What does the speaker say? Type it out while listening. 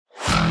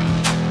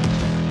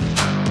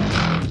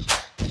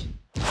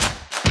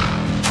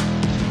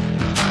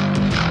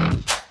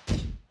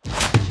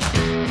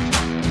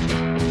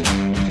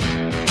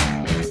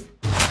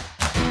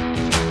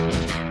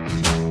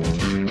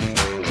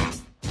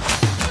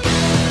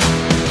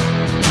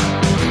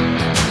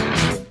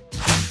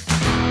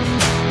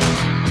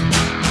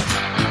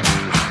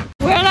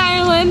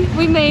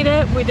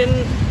it. We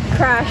didn't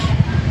crash.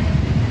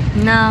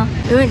 No.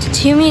 We went to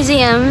 2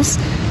 museums.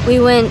 We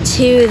went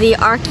to the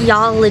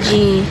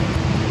archaeology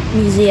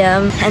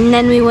museum, and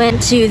then we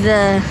went to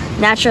the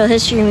natural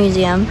history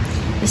museum.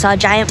 We saw a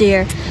giant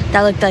deer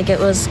that looked like it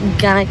was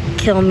gonna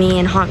kill me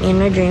and haunt me in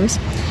my dreams.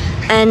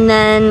 And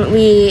then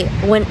we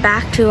went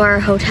back to our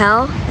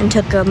hotel and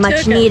took a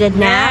much needed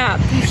nap.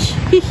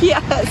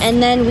 Yes.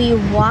 And then we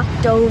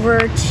walked over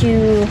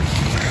to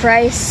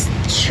Christ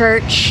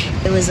Church.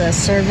 It was a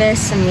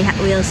service, and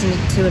we listened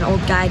to an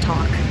old guy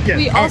talk. Yeah.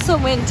 We also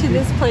went to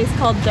this place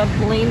called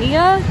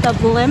Dublemia.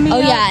 Oh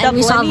yeah, and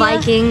we saw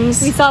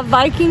Vikings. We saw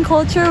Viking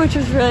culture, which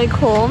was really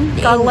cool.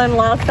 Got to learn a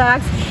lot of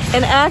facts.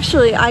 And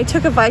actually, I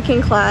took a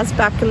Viking class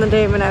back in the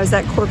day when I was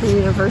at Corporate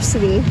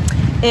University.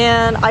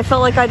 And I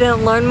felt like I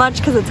didn't learn much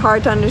because it's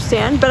hard to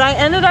understand. But I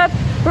ended up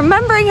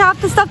remembering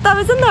half the stuff that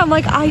was in there. I'm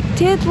like, I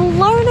did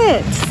learn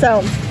it.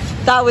 So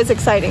that was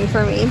exciting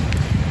for me.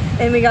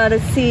 And we got to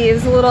see, it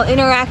was a little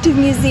interactive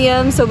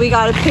museum. So we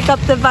got to pick up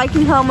the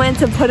Viking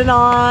helmets and put it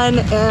on,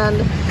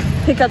 and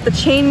pick up the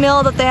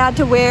chainmail that they had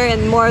to wear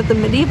in more of the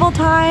medieval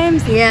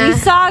times. Yeah. We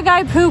saw a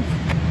guy poop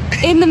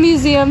in the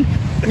museum.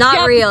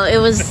 Not real. It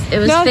was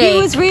no, fake.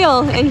 He was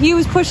real, and he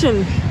was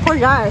pushing. Poor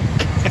guy.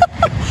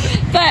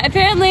 But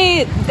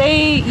apparently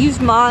they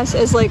used moss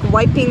as like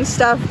wiping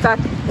stuff back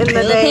in the day.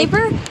 Toilet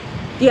paper?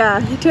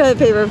 Yeah, toilet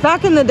paper.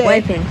 Back in the day.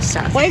 Wiping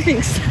stuff.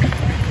 Wiping stuff.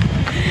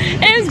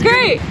 It was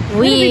great.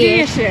 What did we do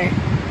yesterday?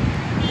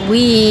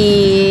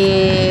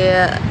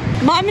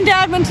 Mom and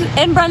Dad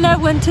and Brenda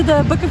went to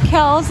the Book of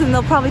Kells, and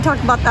they'll probably talk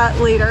about that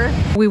later.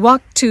 We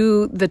walked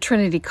to the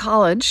Trinity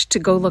College to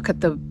go look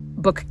at the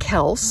Book of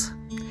Kells.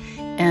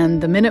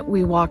 And the minute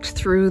we walked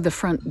through the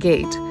front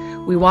gate,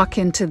 we walk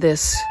into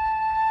this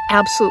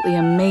absolutely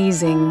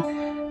amazing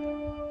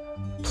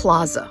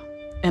plaza.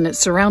 And it's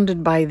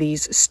surrounded by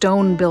these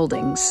stone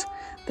buildings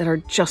that are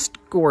just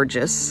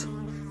gorgeous.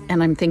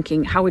 And I'm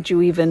thinking, how would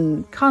you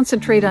even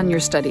concentrate on your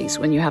studies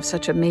when you have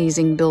such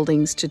amazing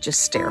buildings to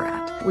just stare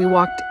at? We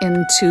walked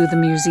into the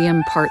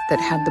museum part that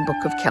had the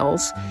Book of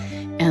Kells,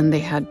 and they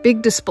had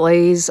big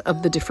displays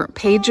of the different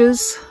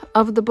pages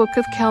of the Book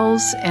of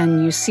Kells,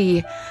 and you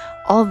see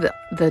all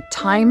the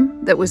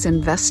time that was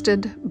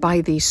invested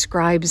by these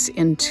scribes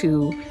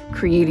into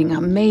creating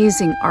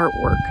amazing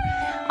artwork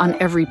on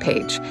every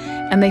page.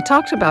 And they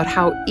talked about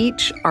how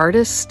each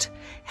artist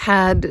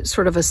had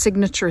sort of a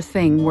signature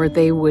thing where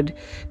they would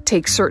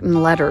take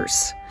certain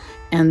letters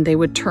and they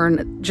would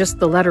turn just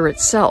the letter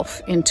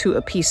itself into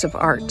a piece of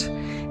art.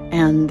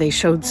 And they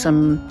showed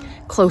some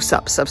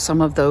close-ups of some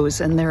of those,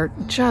 and they're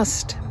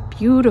just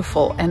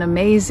beautiful and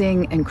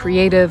amazing and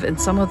creative, and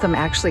some of them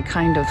actually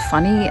kind of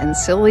funny and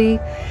silly.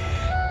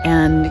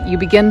 And you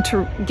begin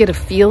to get a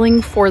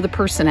feeling for the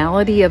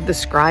personality of the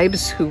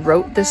scribes who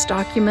wrote this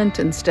document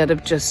instead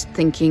of just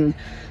thinking,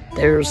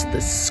 there's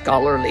this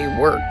scholarly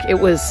work. It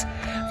was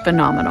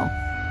phenomenal.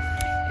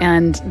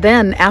 And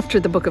then after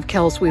the Book of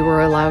Kells, we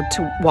were allowed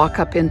to walk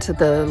up into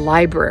the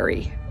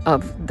library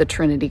of the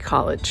Trinity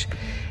College.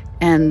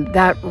 And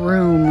that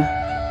room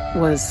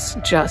was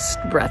just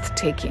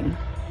breathtaking.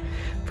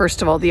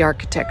 First of all, the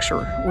architecture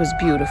was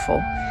beautiful.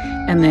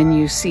 And then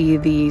you see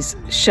these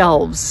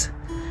shelves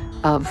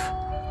of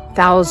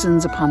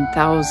thousands upon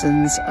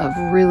thousands of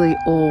really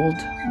old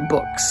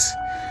books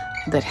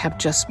that have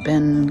just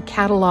been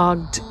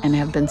cataloged and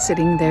have been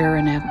sitting there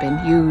and have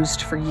been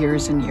used for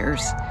years and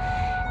years.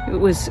 It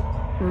was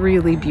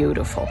really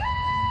beautiful.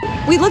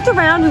 We looked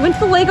around, we went to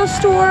the Lego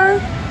store,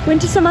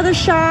 went to some other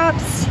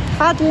shops,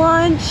 had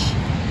lunch,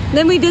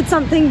 then we did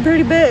something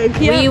pretty big.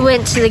 We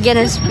went to the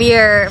Guinness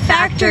Beer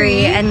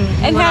Factory and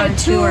went had on a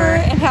tour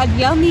and had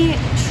yummy,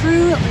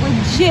 true,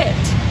 legit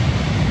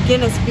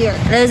Guinness beer.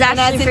 It was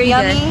actually pretty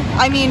yummy, good.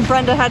 I mean,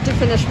 Brenda had to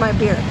finish my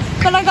beer,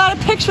 but I got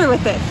a picture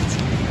with it.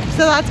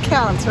 So that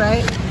counts,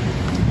 right?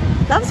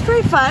 That was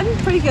pretty fun,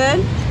 pretty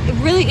good.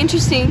 Really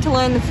interesting to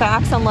learn the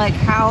facts on like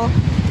how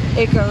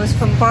it goes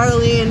from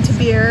barley into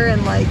beer,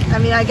 and like, I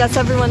mean, I guess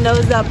everyone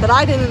knows that, but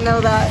I didn't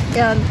know that.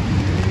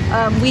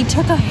 And we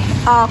took a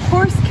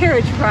horse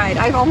carriage ride.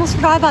 I almost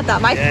forgot about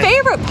that. My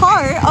favorite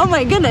part, oh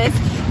my goodness.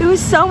 It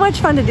was so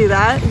much fun to do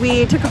that.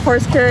 We took a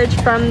horse carriage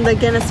from the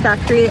Guinness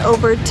factory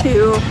over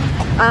to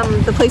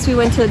the place we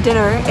went to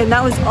dinner, and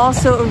that was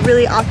also a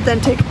really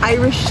authentic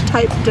Irish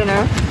type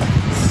dinner.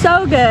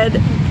 So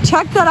good.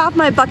 Check that off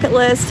my bucket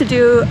list to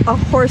do a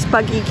horse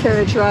buggy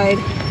carriage ride.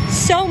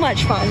 So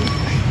much fun.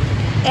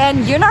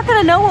 And you're not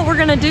gonna know what we're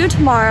gonna do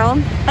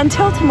tomorrow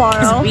until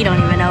tomorrow. We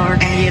don't even know what we're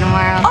gonna do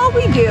tomorrow. Oh,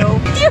 we do.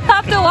 You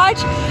have to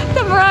watch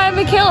the Mariah and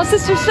Michaela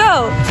sister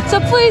show. So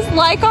please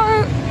like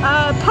our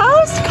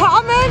post,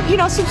 comment, you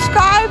know,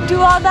 subscribe, do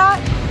all that.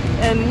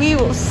 And we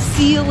will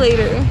see you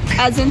later,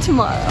 as in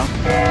tomorrow.